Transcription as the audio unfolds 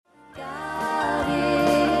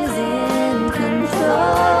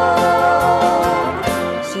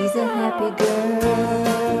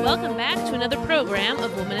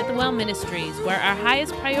Ministries, where our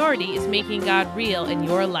highest priority is making God real in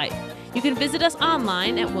your life. You can visit us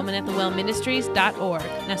online at womanatthewellministries.org.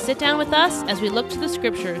 Now sit down with us as we look to the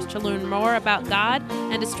scriptures to learn more about God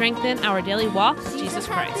and to strengthen our daily walk with Jesus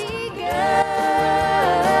Christ. Girl,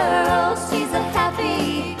 she's a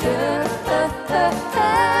happy girl,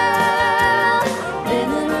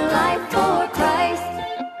 living her life for Christ,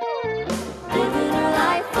 living her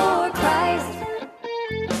life for Christ,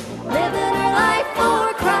 living her life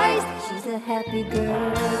for Christ. She's a happy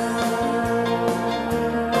girl.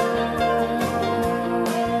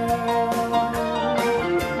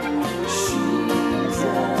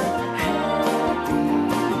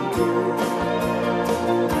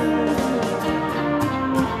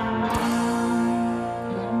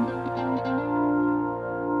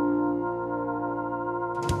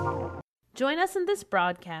 Join us in this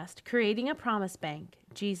broadcast, Creating a Promise Bank,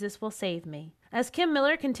 Jesus Will Save Me, as Kim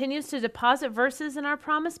Miller continues to deposit verses in our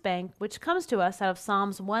promise bank, which comes to us out of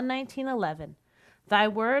Psalms 119:11. Thy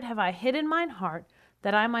word have I hid in mine heart,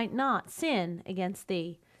 that I might not sin against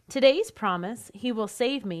thee. Today's promise, He will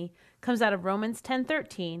save me, comes out of Romans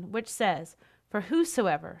 10:13, which says, For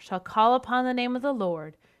whosoever shall call upon the name of the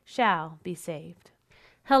Lord shall be saved.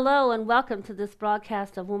 Hello and welcome to this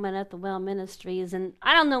broadcast of Woman at the Well Ministries. And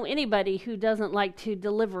I don't know anybody who doesn't like to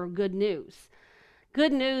deliver good news.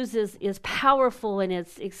 Good news is powerful, and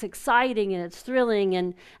it's exciting, and it's thrilling,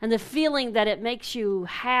 and the feeling that it makes you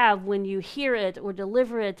have when you hear it or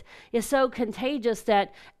deliver it is so contagious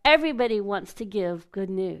that everybody wants to give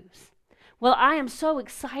good news. Well, I am so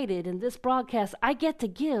excited in this broadcast. I get to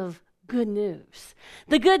give good news.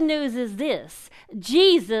 The good news is this: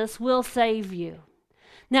 Jesus will save you.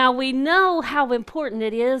 Now, we know how important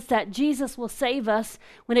it is that Jesus will save us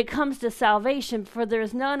when it comes to salvation, for there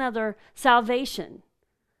is none other salvation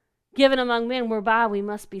given among men whereby we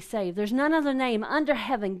must be saved. There's none other name under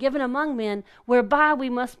heaven given among men whereby we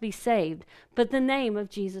must be saved but the name of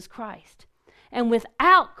Jesus Christ. And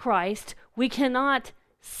without Christ, we cannot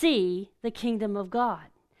see the kingdom of God.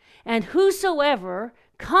 And whosoever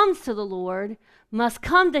comes to the Lord must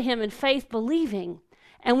come to Him in faith, believing.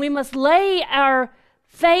 And we must lay our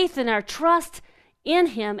faith and our trust in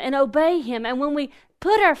Him and obey Him. And when we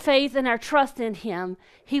put our faith and our trust in Him,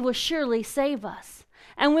 He will surely save us.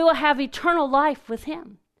 And we will have eternal life with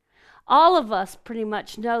Him. All of us pretty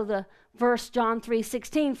much know the verse John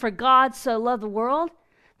 3:16, For God so loved the world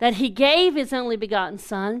that He gave His only begotten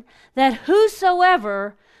Son, that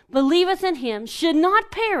whosoever believeth in Him should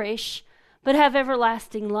not perish, but have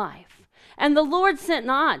everlasting life. And the Lord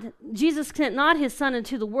Jesus sent not His Son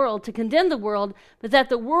into the world to condemn the world, but that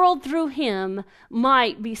the world through Him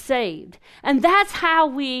might be saved. And that's how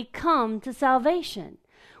we come to salvation.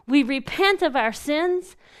 We repent of our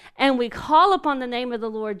sins, and we call upon the name of the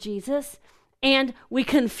Lord Jesus, and we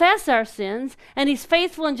confess our sins, and He's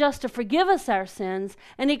faithful and just to forgive us our sins,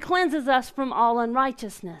 and He cleanses us from all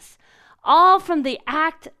unrighteousness. All from the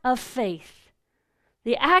act of faith,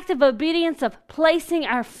 the act of obedience of placing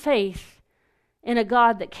our faith in a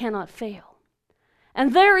God that cannot fail.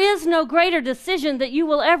 And there is no greater decision that you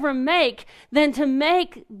will ever make than to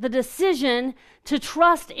make the decision to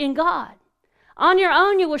trust in God. On your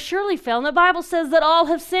own, you will surely fail. And the Bible says that all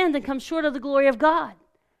have sinned and come short of the glory of God.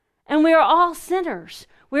 And we are all sinners.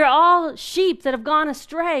 We are all sheep that have gone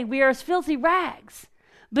astray. We are as filthy rags.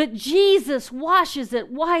 But Jesus washes it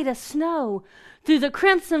white as snow through the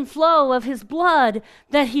crimson flow of His blood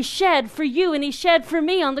that He shed for you and He shed for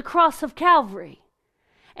me on the cross of Calvary.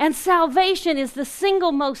 And salvation is the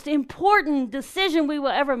single most important decision we will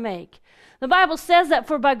ever make. The Bible says that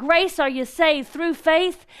for by grace are you saved through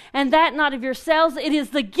faith, and that not of yourselves. It is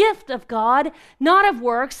the gift of God, not of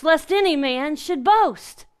works, lest any man should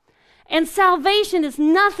boast. And salvation is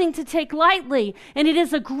nothing to take lightly, and it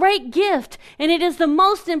is a great gift, and it is the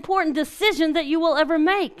most important decision that you will ever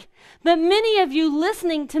make. But many of you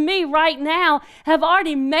listening to me right now have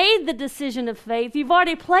already made the decision of faith. You've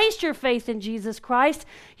already placed your faith in Jesus Christ.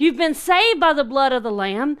 You've been saved by the blood of the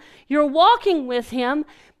Lamb. You're walking with Him,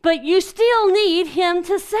 but you still need Him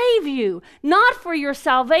to save you, not for your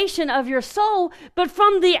salvation of your soul, but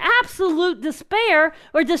from the absolute despair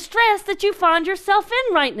or distress that you find yourself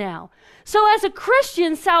in right now. So as a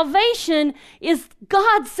Christian, salvation is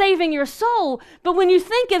God saving your soul. But when you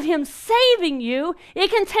think of Him saving you,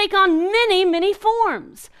 it can take on many, many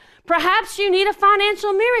forms. Perhaps you need a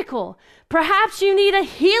financial miracle. Perhaps you need a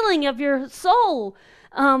healing of your soul.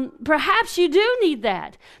 Perhaps you do need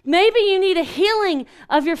that. Maybe you need a healing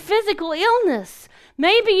of your physical illness.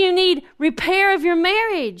 Maybe you need repair of your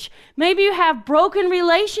marriage. Maybe you have broken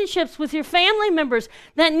relationships with your family members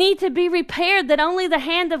that need to be repaired that only the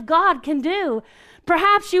hand of God can do.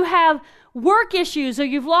 Perhaps you have work issues, or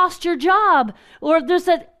you've lost your job, or there's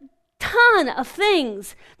a ton of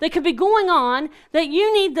things that could be going on that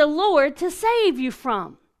you need the Lord to save you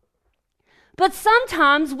from. But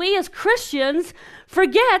sometimes we as Christians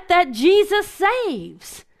forget that Jesus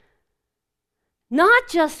saves. Not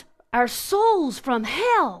just our souls from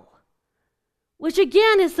hell, which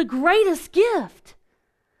again is the greatest gift,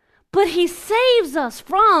 but he saves us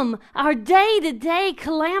from our day-to-day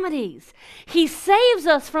calamities. He saves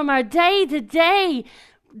us from our day-to-day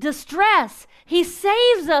distress. He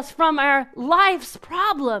saves us from our life's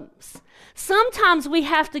problems. Sometimes we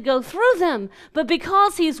have to go through them, but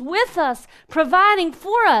because he's with us, providing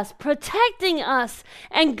for us, protecting us,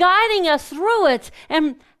 and guiding us through it,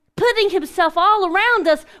 and putting himself all around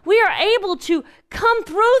us, we are able to come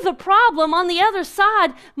through the problem on the other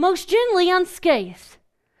side most generally unscathed,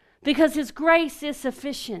 because his grace is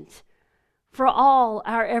sufficient for all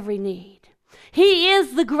our every need. He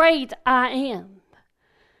is the great I am.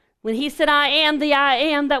 When he said, I am the I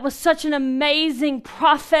am, that was such an amazing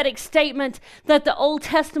prophetic statement that the Old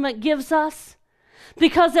Testament gives us,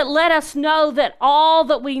 because it let us know that all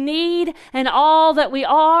that we need and all that we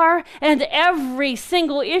are and every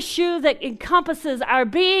single issue that encompasses our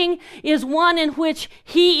being is one in which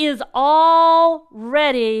he is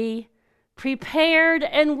already prepared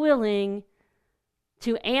and willing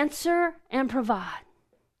to answer and provide,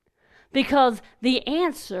 because the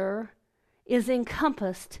answer is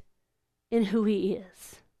encompassed in who he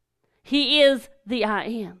is. He is the I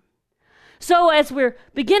am. So as we're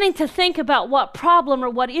beginning to think about what problem or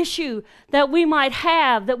what issue that we might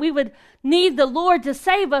have, that we would need the Lord to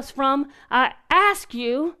save us from, I ask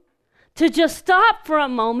you to just stop for a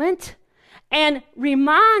moment and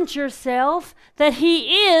remind yourself that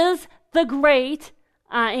he is the great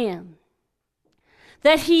I am.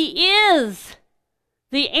 That he is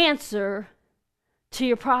the answer to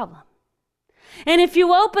your problem. And if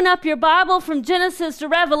you open up your Bible from Genesis to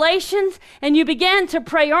Revelations and you begin to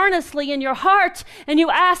pray earnestly in your heart and you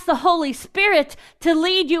ask the Holy Spirit to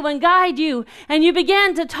lead you and guide you, and you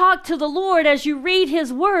begin to talk to the Lord as you read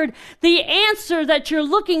his word, the answer that you're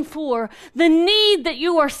looking for, the need that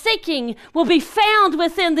you are seeking, will be found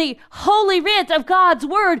within the holy writ of God's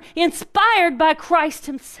word, inspired by Christ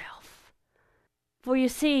himself. For you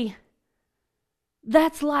see,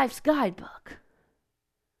 that's life's guidebook.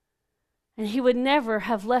 And he would never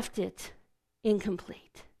have left it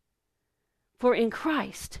incomplete. For in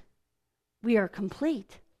Christ, we are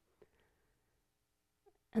complete.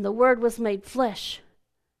 And the Word was made flesh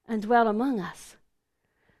and dwelt among us.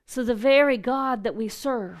 So the very God that we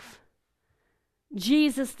serve,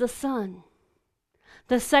 Jesus the Son,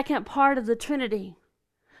 the second part of the Trinity,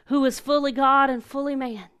 who is fully God and fully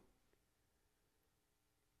man,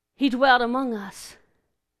 he dwelt among us,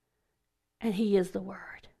 and he is the Word.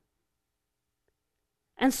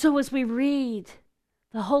 And so as we read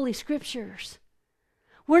the Holy Scriptures,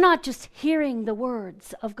 we're not just hearing the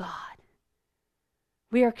words of God.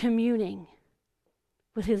 We are communing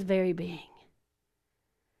with his very being.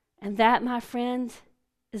 And that, my friend,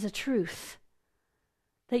 is a truth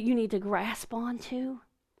that you need to grasp onto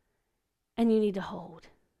and you need to hold.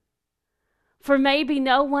 For maybe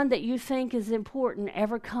no one that you think is important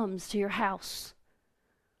ever comes to your house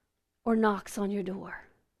or knocks on your door.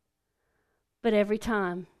 But every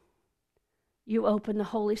time you open the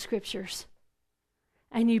Holy Scriptures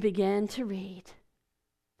and you begin to read,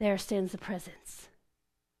 there stands the presence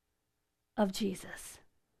of Jesus,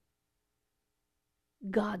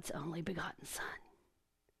 God's only begotten Son.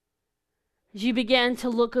 As you begin to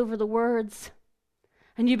look over the words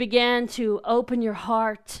and you begin to open your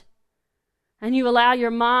heart and you allow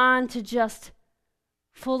your mind to just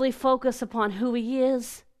fully focus upon who he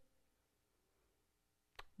is,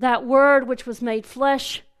 that Word which was made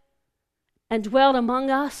flesh and dwelt among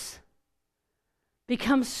us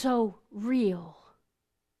becomes so real.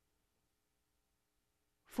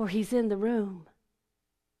 For he's in the room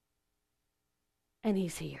and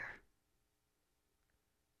he's here.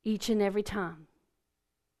 Each and every time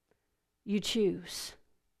you choose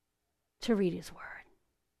to read his word.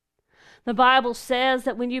 The Bible says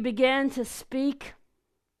that when you begin to speak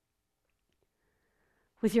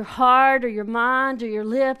with your heart or your mind or your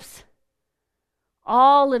lips,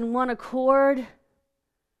 all in one accord,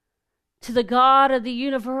 to the God of the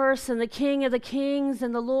universe and the King of the kings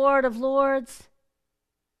and the Lord of lords,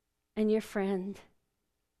 and your friend.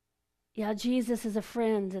 Yeah, Jesus is a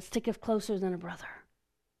friend that sticketh closer than a brother.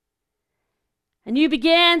 And you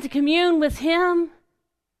begin to commune with him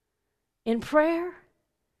in prayer,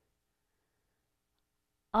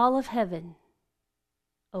 all of heaven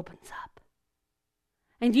opens up.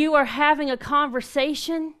 and you are having a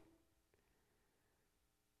conversation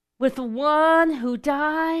with the one who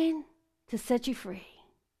died to set you free.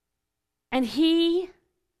 And he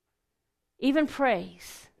even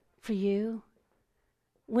prays for you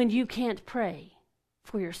when you can't pray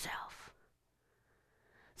for yourself.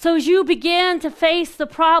 So as you begin to face the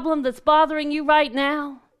problem that's bothering you right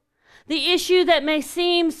now, the issue that may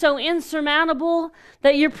seem so insurmountable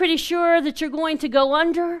that you're pretty sure that you're going to go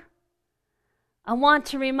under, I want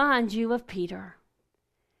to remind you of Peter.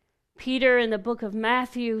 Peter in the book of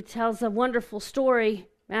Matthew tells a wonderful story,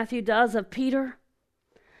 Matthew does, of Peter.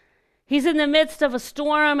 He's in the midst of a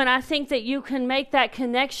storm, and I think that you can make that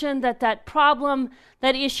connection, that problem,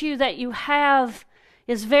 that issue that you have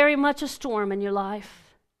is very much a storm in your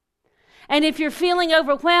life. And if you're feeling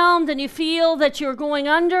overwhelmed and you feel that you're going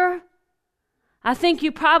under, I think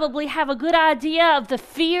you probably have a good idea of the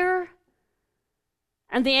fear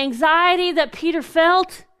and the anxiety that Peter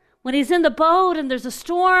felt when he's in the boat and there's a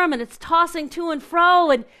storm and it's tossing to and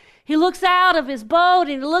fro, and he looks out of his boat and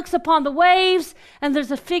he looks upon the waves and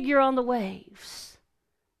there's a figure on the waves.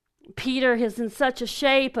 Peter is in such a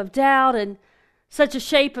shape of doubt and such a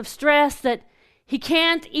shape of stress that he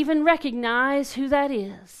can't even recognize who that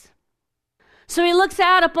is. So he looks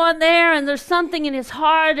out upon there and there's something in his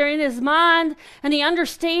heart or in his mind, and he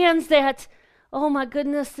understands that, oh my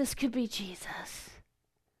goodness, this could be Jesus.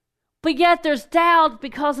 But yet there's doubt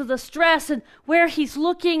because of the stress and where he's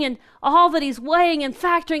looking and all that he's weighing and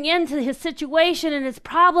factoring into his situation and his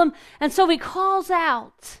problem. And so he calls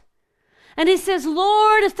out and he says,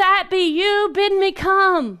 Lord, if that be you, bid me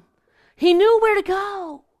come. He knew where to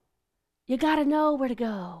go. You got to know where to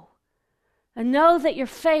go. And know that your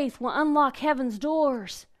faith will unlock heaven's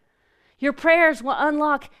doors. Your prayers will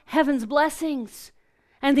unlock heaven's blessings.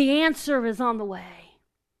 And the answer is on the way.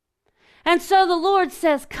 And so the Lord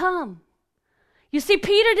says, come. You see,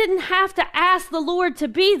 Peter didn't have to ask the Lord to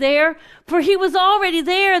be there, for he was already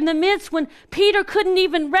there in the midst when Peter couldn't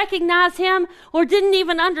even recognize him or didn't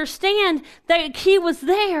even understand that he was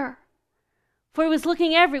there. For he was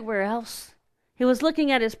looking everywhere else. He was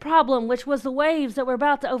looking at his problem, which was the waves that were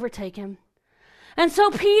about to overtake him. And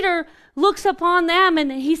so Peter looks upon them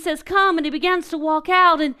and he says, come, and he begins to walk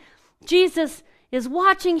out, and Jesus is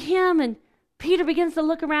watching him, and Peter begins to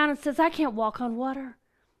look around and says, I can't walk on water.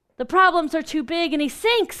 The problems are too big, and he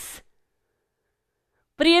sinks.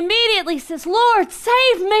 But he immediately says, Lord,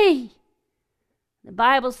 save me. The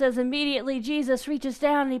Bible says immediately Jesus reaches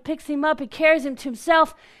down and he picks him up, he carries him to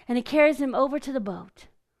himself, and he carries him over to the boat.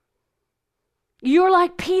 You're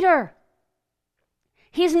like Peter.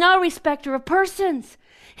 He's no respecter of persons.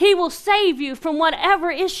 He will save you from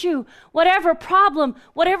whatever issue, whatever problem,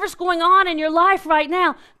 whatever's going on in your life right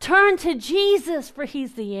now. Turn to Jesus, for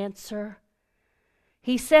he's the answer.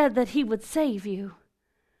 He said that he would save you.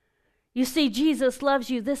 You see, Jesus loves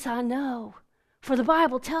you, this I know, for the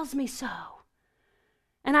Bible tells me so.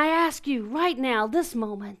 And I ask you right now, this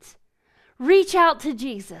moment, reach out to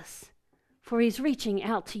Jesus, for he's reaching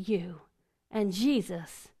out to you, and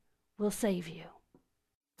Jesus will save you.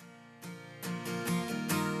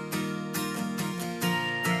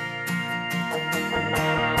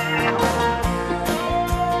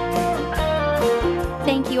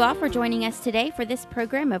 Thank you all for joining us today for this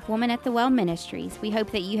program of Woman at the Well Ministries. We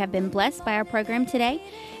hope that you have been blessed by our program today,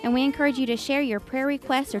 and we encourage you to share your prayer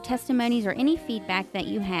requests or testimonies or any feedback that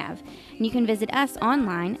you have. And you can visit us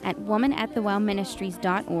online at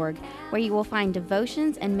womanatthewellministries.org, where you will find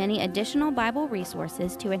devotions and many additional Bible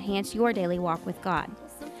resources to enhance your daily walk with God.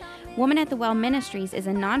 Woman at the Well Ministries is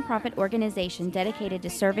a nonprofit organization dedicated to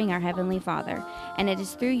serving our Heavenly Father, and it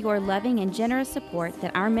is through your loving and generous support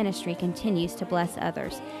that our ministry continues to bless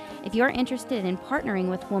others. If you're interested in partnering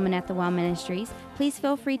with Woman at the Well Ministries, please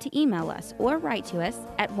feel free to email us or write to us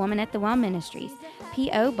at Woman at the Well Ministries,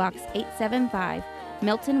 P.O. Box 875,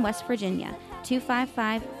 Milton, West Virginia,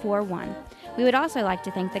 25541. We would also like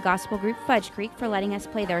to thank the gospel group Fudge Creek for letting us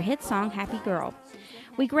play their hit song, Happy Girl.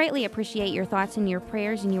 We greatly appreciate your thoughts and your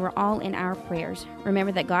prayers, and you are all in our prayers.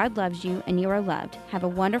 Remember that God loves you and you are loved. Have a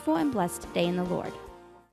wonderful and blessed day in the Lord.